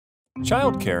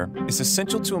Childcare is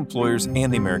essential to employers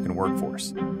and the American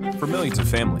workforce. For millions of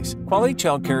families, quality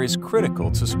childcare is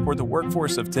critical to support the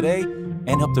workforce of today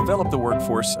and help develop the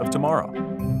workforce of tomorrow.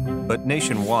 But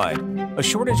nationwide, a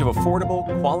shortage of affordable,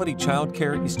 quality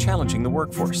childcare is challenging the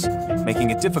workforce,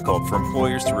 making it difficult for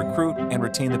employers to recruit and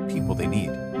retain the people they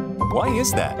need. Why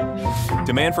is that?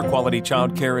 Demand for quality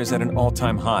childcare is at an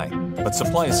all-time high, but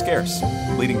supply is scarce,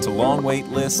 leading to long wait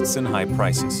lists and high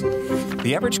prices.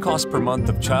 The average cost per month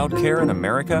of childcare in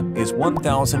America is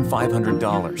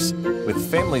 $1,500,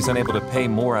 with families unable to pay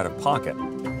more out of pocket.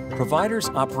 Providers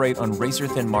operate on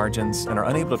razor-thin margins and are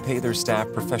unable to pay their staff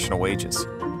professional wages.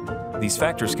 These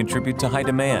factors contribute to high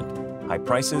demand, high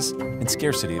prices, and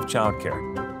scarcity of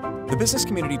childcare. The business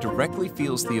community directly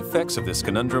feels the effects of this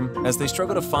conundrum as they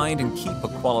struggle to find and keep a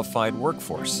qualified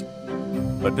workforce.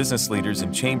 But business leaders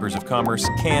and chambers of commerce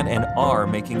can and are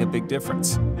making a big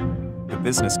difference. The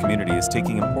business community is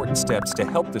taking important steps to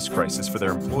help this crisis for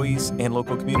their employees and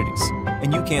local communities.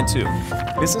 And you can too.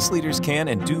 Business leaders can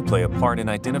and do play a part in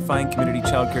identifying community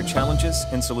childcare challenges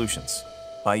and solutions.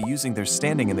 By using their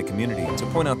standing in the community to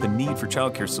point out the need for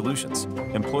childcare solutions,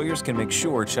 employers can make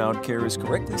sure childcare is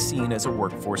correctly seen as a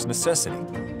workforce necessity.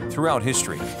 Throughout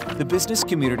history, the business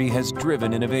community has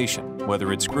driven innovation,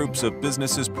 whether it's groups of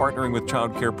businesses partnering with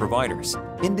childcare providers,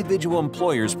 individual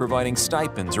employers providing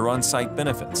stipends or on-site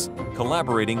benefits,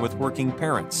 collaborating with working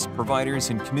parents, providers,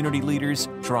 and community leaders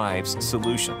drives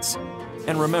solutions.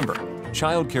 And remember,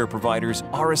 childcare providers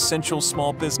are essential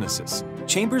small businesses.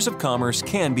 Chambers of Commerce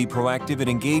can be proactive in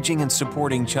engaging and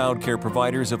supporting childcare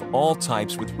providers of all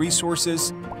types with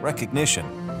resources, recognition,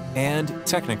 and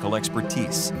technical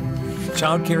expertise.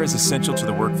 Childcare is essential to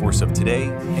the workforce of today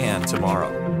and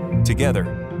tomorrow.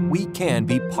 Together, we can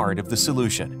be part of the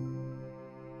solution.